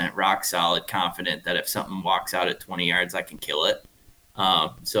 100% rock solid confident that if something walks out at 20 yards, I can kill it.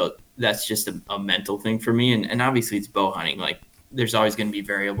 So that's just a mental thing for me. And obviously it's bow hunting. Like, there's always going to be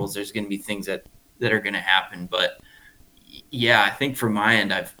variables. There's going to be things that are going to happen. But yeah, I think from my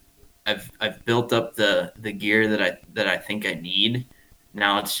end, I've built up the gear that I think I need.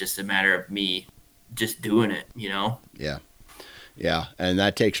 Now it's just a matter of me just doing it, you know? Yeah. Yeah. And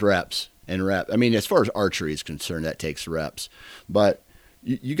that takes reps and rep. I mean, as far as archery is concerned, that takes reps, but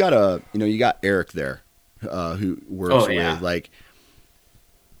you got you got Eric there, who works with, like,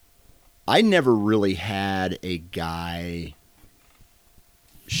 I never really had a guy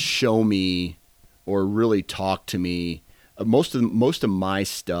show me or really talk to me. Most of my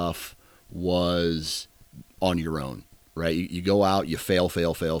stuff was on your own, right? You go out, you fail,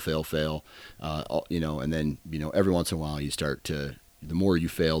 and then, every once in a while you start to, the more you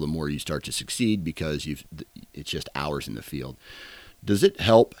fail, the more you start to succeed, because it's just hours in the field. Does it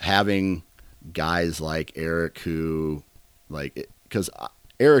help having guys like Eric who, like, because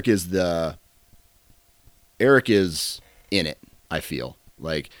Eric is in it, I feel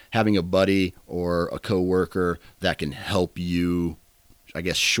like having a buddy or a coworker that can help you, I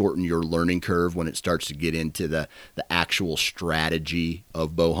guess, shorten your learning curve when it starts to get into the actual strategy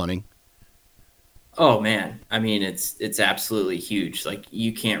of bow hunting. Oh man, I mean, it's absolutely huge. Like,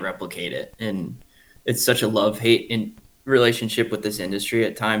 you can't replicate it, and it's such a love-hate in relationship with this industry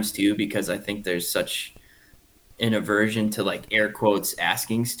at times too, because I think there's such an aversion to, like, air quotes,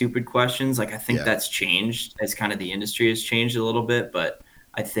 asking stupid questions. Like, I think that's changed as kind of the industry has changed a little bit, but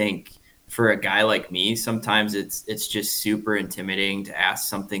I think for a guy like me, sometimes it's just super intimidating to ask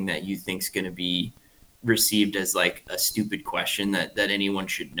something that you think's going to be received as like a stupid question that anyone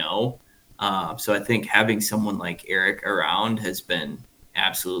should know. So I think having someone like Eric around has been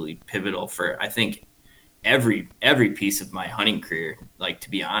absolutely pivotal for, I think, every piece of my hunting career. Like, to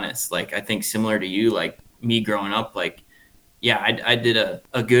be honest, like, I think similar to you, like me growing up, like, yeah, I did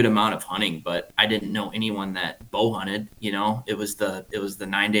a good amount of hunting, but I didn't know anyone that bow hunted. It was the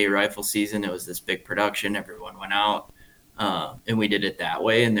 9-day rifle season. It was this big production. Everyone went out. And we did it that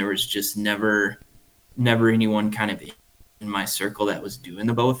way. And there was just never anyone kind of in my circle that was doing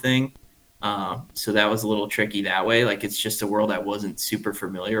the bow thing. So that was a little tricky that way. Like, it's just a world I wasn't super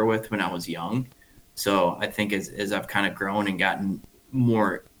familiar with when I was young. So I think as I've kind of grown and gotten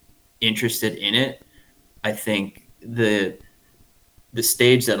more interested in it, I think the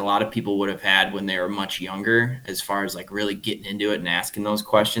stage that a lot of people would have had when they were much younger, as far as like really getting into it and asking those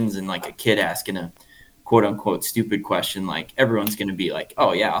questions, and like a kid asking a quote unquote stupid question, like everyone's going to be like,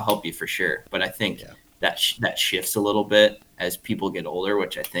 oh yeah, I'll help you for sure. But I think that shifts a little bit as people get older,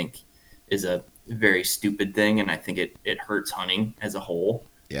 which I think is a very stupid thing. And I think it hurts hunting as a whole.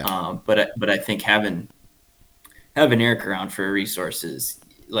 Yeah. But I think having Eric around for resources,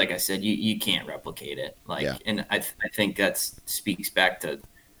 like I said, you can't replicate it. Like, and I think that speaks back to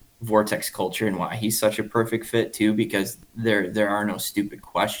Vortex culture and why he's such a perfect fit too, because there are no stupid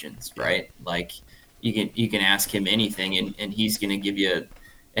questions, right? Like you can ask him anything and he's going to give you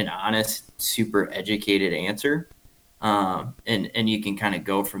an honest, super educated answer. And you can kind of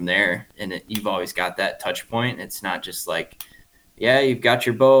go from there, and you've always got that touch point. It's not just like, yeah, you've got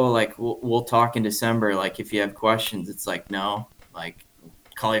your bow. Like we'll talk in December. Like if you have questions, it's like, no, like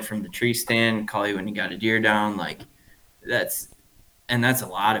call you from the tree stand, call you when you got a deer down. Like that's a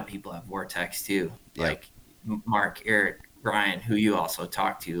lot of people at Vortex too. Yeah. Like Mark, Eric, Ryan, who you also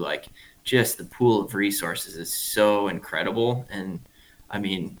talk to, like just the pool of resources is so incredible. And I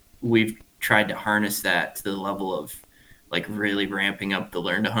mean, we've tried to harness that to the level of like really ramping up the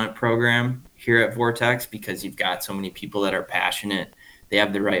Learn to Hunt program here at Vortex, because you've got so many people that are passionate. They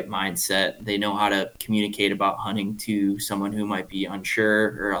have the right mindset. They know how to communicate about hunting to someone who might be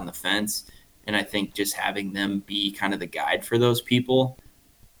unsure or on the fence. And I think just having them be kind of the guide for those people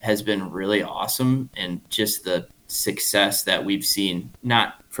has been really awesome. And just the success that we've seen,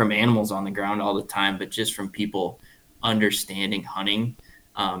 not from animals on the ground all the time, but just from people understanding hunting,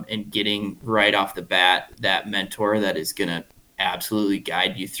 and getting right off the bat that mentor that is going to absolutely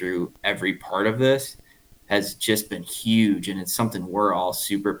guide you through every part of this has just been huge. And it's something we're all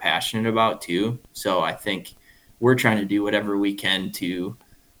super passionate about too. So I think we're trying to do whatever we can to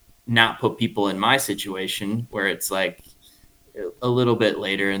not put people in my situation where it's like a little bit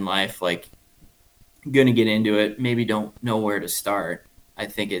later in life, like going to get into it, maybe don't know where to start. I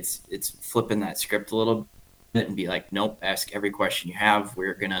think it's flipping that script a little bit and be like, nope, ask every question you have.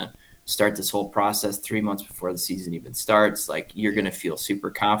 We're going to start this whole process 3 months before the season even starts. Like, you're going to feel super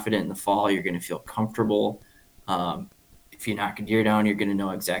confident in the fall. You're going to feel comfortable. If you knock a deer down, you're going to know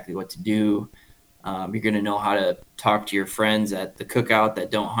exactly what to do. You're going to know how to talk to your friends at the cookout that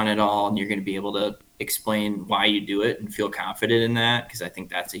don't hunt at all. And you're going to be able to explain why you do it and feel confident in that, because I think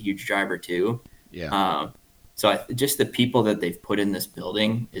that's a huge driver too. Yeah. So just the people that they've put in this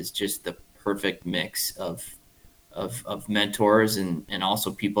building is just the perfect mix of mentors and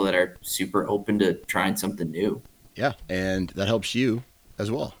also people that are super open to trying something new. Yeah. And that helps you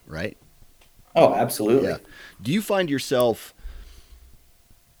as well, right? Oh, absolutely. Yeah. Do you find yourself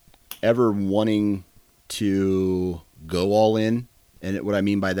ever wanting to go all in? And what I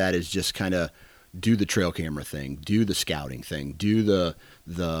mean by that is just kind of do the trail camera thing, do the scouting thing, do the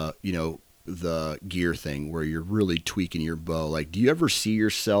gear thing where you're really tweaking your bow. Like, do you ever see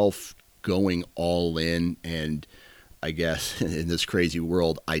yourself going all in and, I guess, in this crazy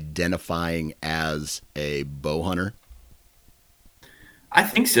world, identifying as a bow hunter? I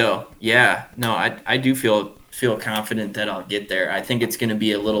think so. Yeah. No, I do feel confident that I'll get there. I think it's going to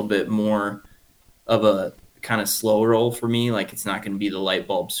be a little bit more of a kind of slow roll for me. Like, it's not going to be the light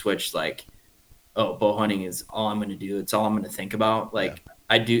bulb switch. Like, oh, bow hunting is all I'm going to do. It's all I'm going to think about. Like,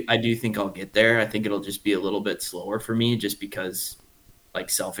 yeah. I do think I'll get there. I think it'll just be a little bit slower for me, just because, like,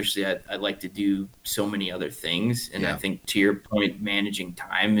 selfishly, I like to do so many other things. And I think, to your point, managing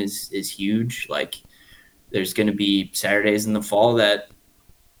time is huge. Like, there's going to be Saturdays in the fall that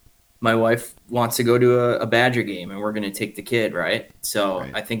my wife wants to go to a Badger game and we're going to take the kid, right? So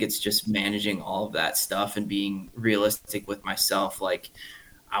I think it's just managing all of that stuff and being realistic with myself. Like,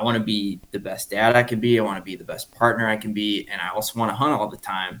 I want to be the best dad I can be. I want to be the best partner I can be. And I also want to hunt all the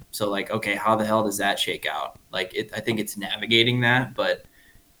time. So, like, okay, how the hell does that shake out? Like, I think it's navigating that. But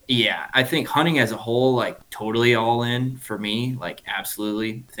yeah, I think hunting as a whole, like, totally all in for me. Like,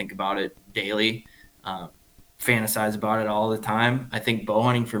 absolutely think about it daily. Fantasize about it all the time. I think bow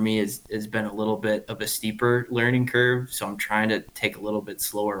hunting for me has been a little bit of a steeper learning curve. So I'm trying to take a little bit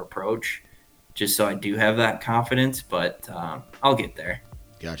slower approach just so I do have that confidence, but I'll get there.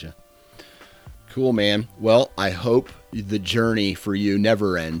 Gotcha. Cool, man. Well, I hope the journey for you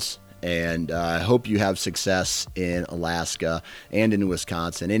never ends, and I hope you have success in Alaska and in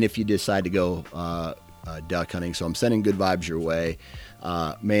Wisconsin. And if you decide to go duck hunting. So I'm sending good vibes your way.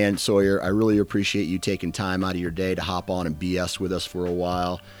 Man, Sawyer, I really appreciate you taking time out of your day to hop on and BS with us for a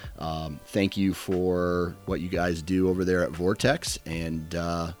while. Thank you for what you guys do over there at Vortex, and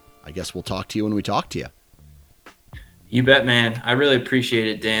I guess we'll talk to you when we talk to you. You bet, man. I really appreciate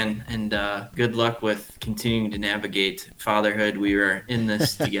it, Dan, and good luck with continuing to navigate fatherhood. We are in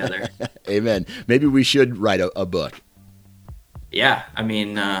this together. Amen. Maybe we should write a book. Yeah, I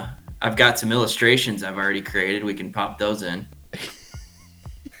mean, I've got some illustrations I've already created. We can pop those in.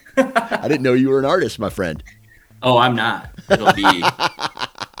 I didn't know you were an artist, my friend. Oh, I'm not.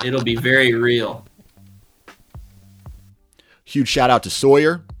 It'll be very real. Huge shout out to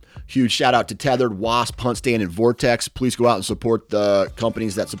Sawyer. Huge shout out to Tethered, Wasp, Hunt Stand, and Vortex. Please go out and support the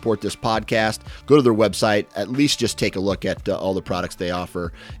companies that support this podcast. Go to their website. At least just take a look at all the products they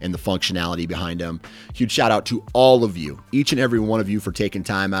offer and the functionality behind them. Huge shout out to all of you, each and every one of you, for taking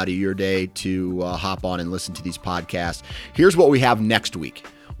time out of your day to hop on and listen to these podcasts. Here's what we have next week.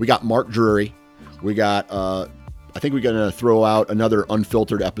 We got Mark Drury. We got, I think we're going to throw out another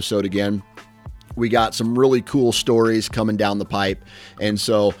unfiltered episode again. We got some really cool stories coming down the pipe, and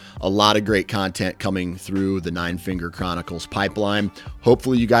so a lot of great content coming through the Nine Finger Chronicles pipeline.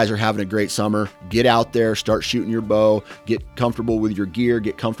 Hopefully you guys are having a great summer. Get out there, start shooting your bow, get comfortable with your gear,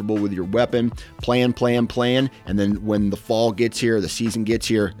 get comfortable with your weapon, plan, and then when the fall gets here, the season gets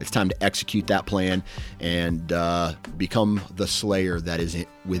here, it's time to execute that plan and become the slayer that is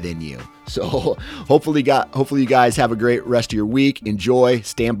within you. So hopefully you guys have a great rest of your week. Enjoy,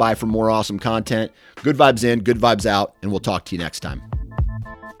 stand by for more awesome content. Good vibes in, good vibes out, and we'll talk to you next time.